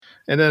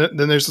And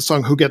then there's the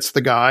song "Who Gets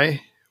the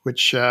Guy,"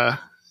 which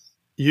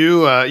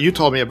you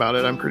told me about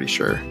it. I'm pretty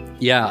sure.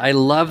 Yeah, I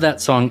love that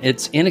song.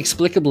 It's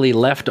inexplicably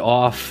left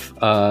off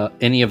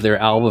any of their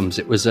albums.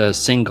 It was a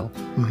single.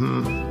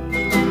 Mm-hmm.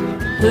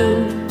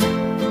 Who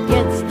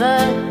gets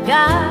the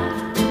guy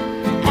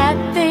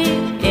at the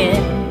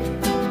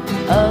end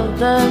of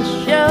the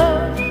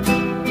show?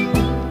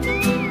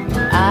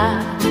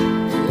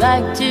 I'd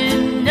like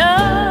to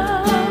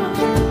know.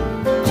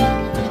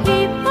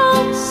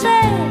 People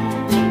say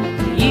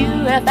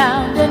you have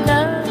found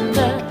another.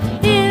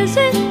 Is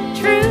it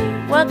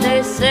true what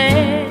they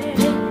say?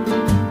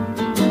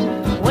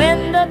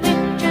 When the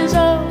picture's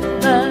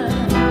over,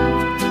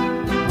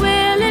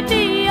 will it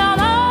be all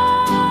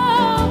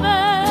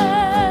over?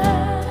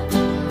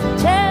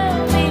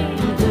 Tell me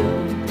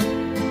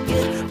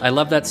who. I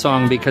love that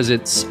song because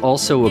it's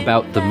also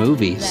about the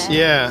movies.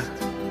 Yeah.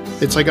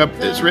 It's like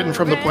it's written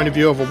from the point of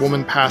view of a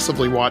woman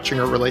passively watching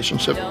her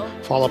relationship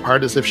fall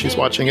apart as if she's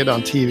watching it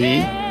on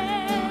TV.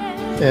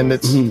 And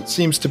it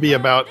seems to be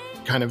about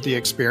kind of the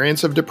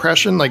experience of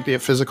depression, like the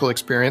physical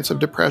experience of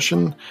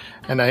depression.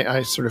 And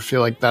I sort of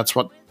feel like that's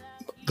what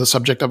the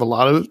subject of a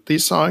lot of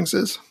these songs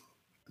is.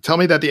 Tell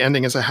me that the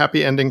ending is a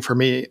happy ending for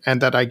me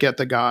and that I get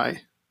the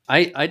guy.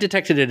 I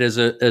detected it as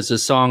a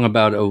song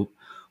about a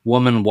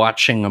woman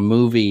watching a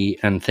movie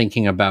and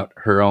thinking about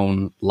her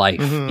own life,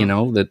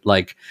 that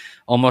like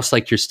almost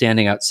like you're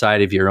standing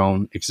outside of your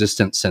own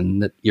existence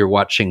and that you're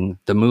watching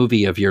the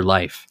movie of your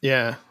life.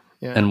 Yeah.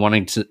 Yeah. And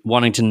wanting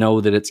to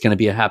know that it's going to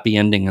be a happy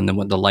ending, and then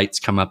when the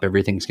lights come up,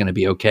 everything's going to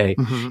be okay.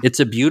 Mm-hmm.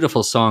 It's a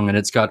beautiful song, and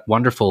it's got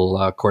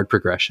wonderful chord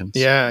progressions.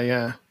 Yeah,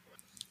 yeah.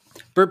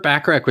 Burt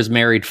Bacharach was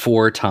married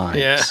 4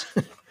 times.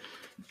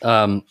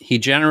 Yeah. He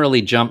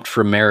generally jumped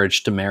from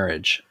marriage to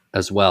marriage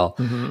as well.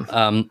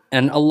 Mm-hmm.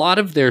 And a lot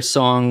of their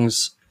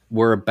songs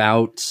were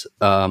about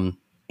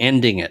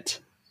ending it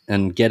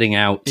and getting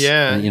out.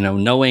 Yeah.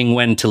 Knowing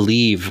when to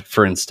leave,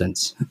 for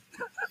instance.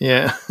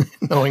 Yeah,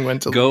 knowing when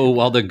to go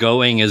while the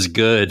going is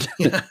good.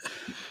 Yeah.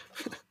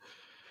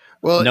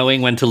 Well,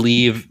 knowing when to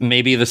leave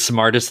may be the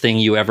smartest thing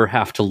you ever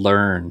have to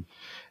learn.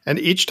 And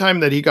each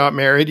time that he got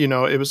married,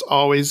 it was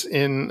always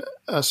in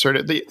a sort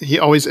of he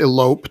always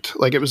eloped.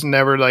 Like it was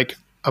never like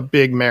a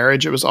big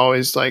marriage. It was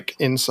always like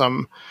in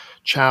some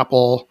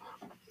chapel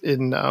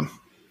in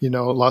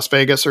Las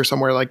Vegas or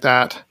somewhere like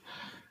that.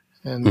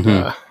 And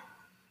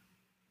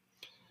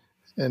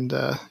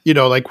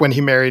like when he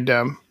married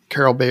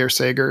Carol Bayer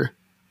Sager.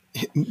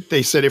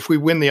 They said, if we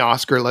win the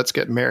Oscar, let's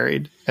get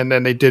married. And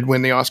then they did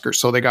win the Oscar,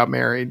 so they got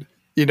married.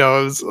 It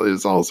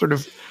was all sort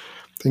of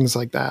things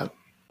like that.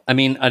 I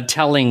mean, a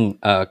telling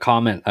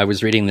comment, I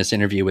was reading this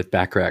interview with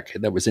Bacharach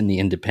that was in The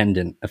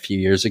Independent a few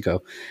years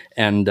ago.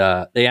 And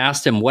they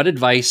asked him, what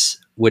advice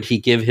would he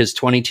give his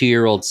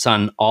 22-year-old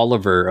son,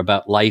 Oliver,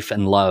 about life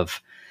and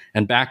love?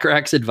 And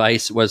Bacharach's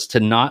advice was to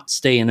not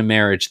stay in a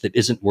marriage that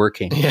isn't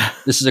working. Yeah.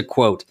 This is a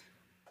quote.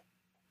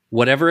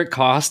 Whatever it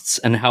costs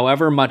and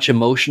however much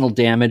emotional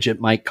damage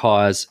it might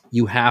cause,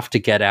 you have to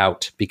get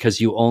out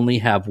because you only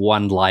have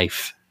one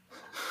life.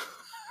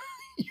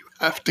 You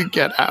have to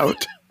get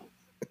out.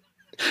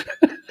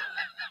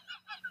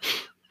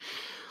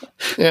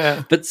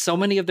 Yeah. But so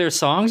many of their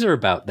songs are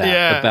about that.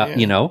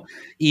 Yeah,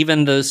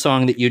 even the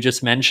song that you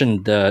just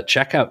mentioned, the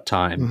Checkout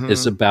Time,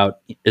 is about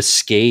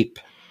escape.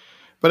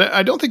 But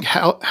I don't think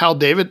Hal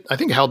David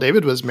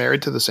was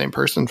married to the same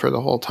person for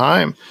the whole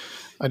time.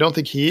 I don't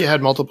think he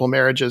had multiple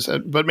marriages,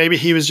 but maybe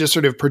he was just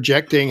sort of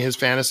projecting his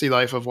fantasy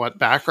life of what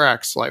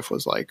Bacharach's life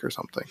was like or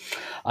something.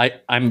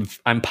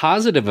 I'm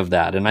positive of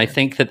that. And I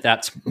think that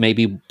that's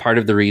maybe part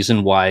of the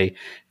reason why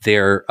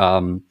their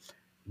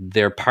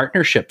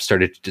partnership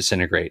started to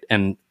disintegrate.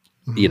 And,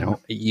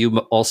 you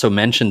also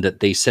mentioned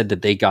that they said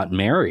that they got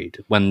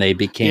married when they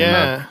became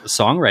a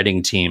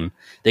songwriting team.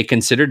 They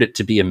considered it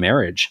to be a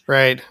marriage.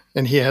 Right.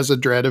 And he has a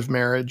dread of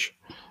marriage.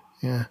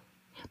 Yeah.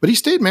 But he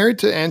stayed married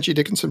to Angie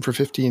Dickinson for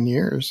 15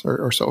 years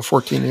or so,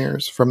 14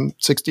 years, from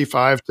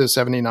 65 to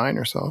 79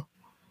 or so.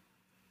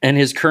 And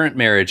his current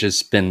marriage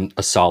has been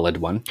a solid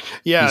one.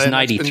 Yeah. He's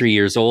 93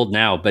 years old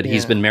now, but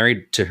he's been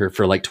married to her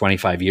for like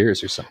 25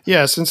 years or so.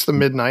 Yeah, since the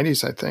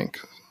mid-90s, I think.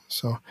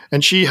 So,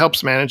 and she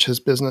helps manage his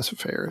business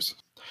affairs.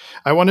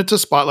 I wanted to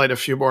spotlight a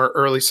few more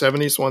early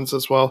 70s ones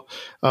as well.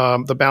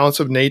 The Balance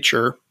of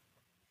Nature,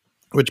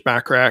 which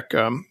Bacharach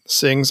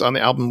sings on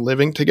the album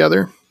Living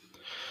Together.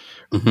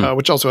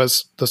 Which also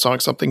has the song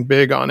Something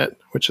Big on it,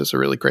 which is a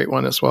really great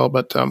one as well.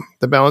 But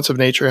The Balance of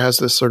Nature has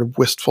this sort of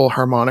wistful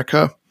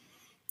harmonica.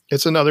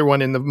 It's another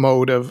one in the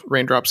mode of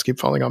Raindrops Keep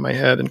Falling on My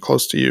Head and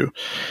Close to You.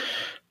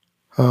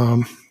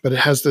 But it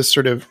has this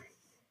sort of,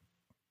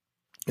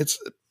 it's,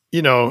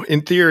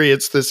 in theory,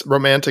 it's this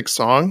romantic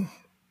song.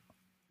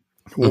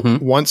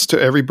 Once to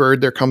every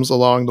bird there comes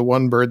along the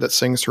one bird that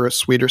sings her a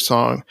sweeter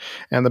song,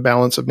 and the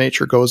balance of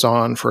nature goes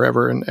on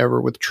forever and ever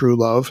with true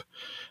love.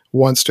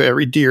 once to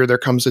every deer there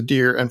comes a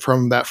deer, and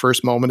from that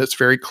first moment it's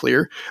very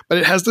clear. But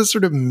it has this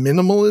sort of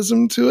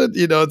minimalism to it.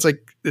 It's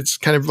like it's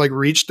kind of like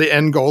reached the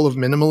end goal of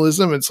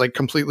minimalism. It's like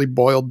completely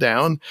boiled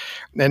down,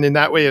 and in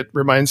that way it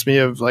reminds me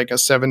of like a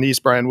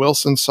 70s Brian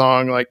Wilson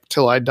song like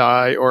Till I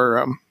Die,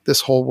 or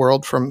This Whole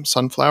World from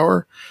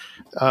Sunflower.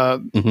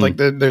 Like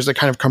there's a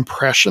kind of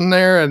compression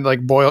there, and like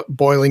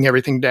boiling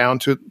everything down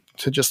to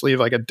just leave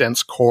like a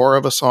dense core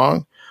of a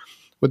song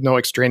with no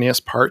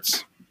extraneous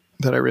parts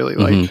that I really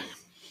like.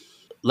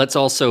 Let's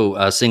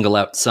also single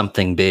out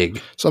Something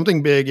Big.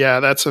 Something Big, yeah,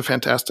 that's a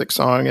fantastic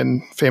song,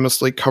 and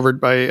famously covered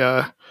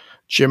by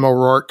Jim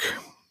O'Rourke,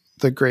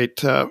 the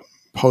great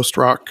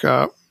post-rock,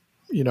 and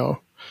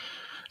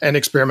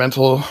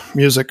experimental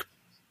music,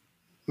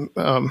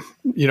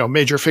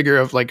 major figure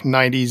of like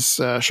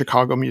 90s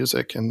Chicago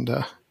music.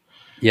 And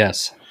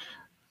yes.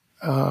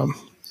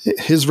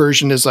 His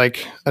version is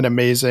like an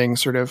amazing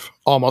sort of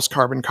almost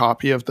carbon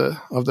copy of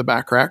the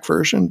Bacharach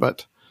version,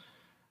 but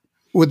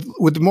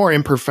with more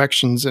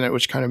imperfections in it,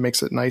 which kind of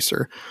makes it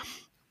nicer.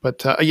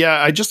 But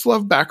I just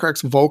love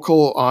Bacharach's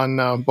vocal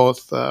on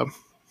both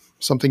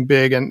Something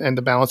Big and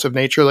The Balance of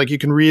Nature. Like you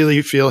can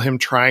really feel him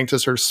trying to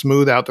sort of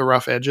smooth out the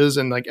rough edges,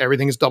 and like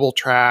everything is double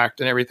tracked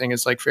and everything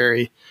is like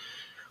very,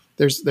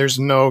 there's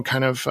no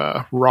kind of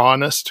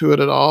rawness to it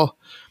at all.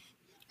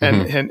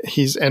 And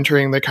he's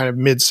entering the kind of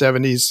mid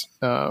 70s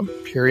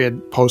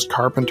period post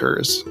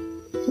Carpenters.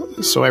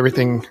 So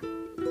everything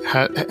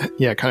kind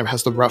of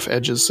has the rough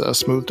edges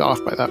smoothed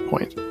off by that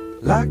point.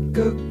 Like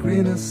a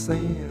grain of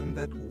sand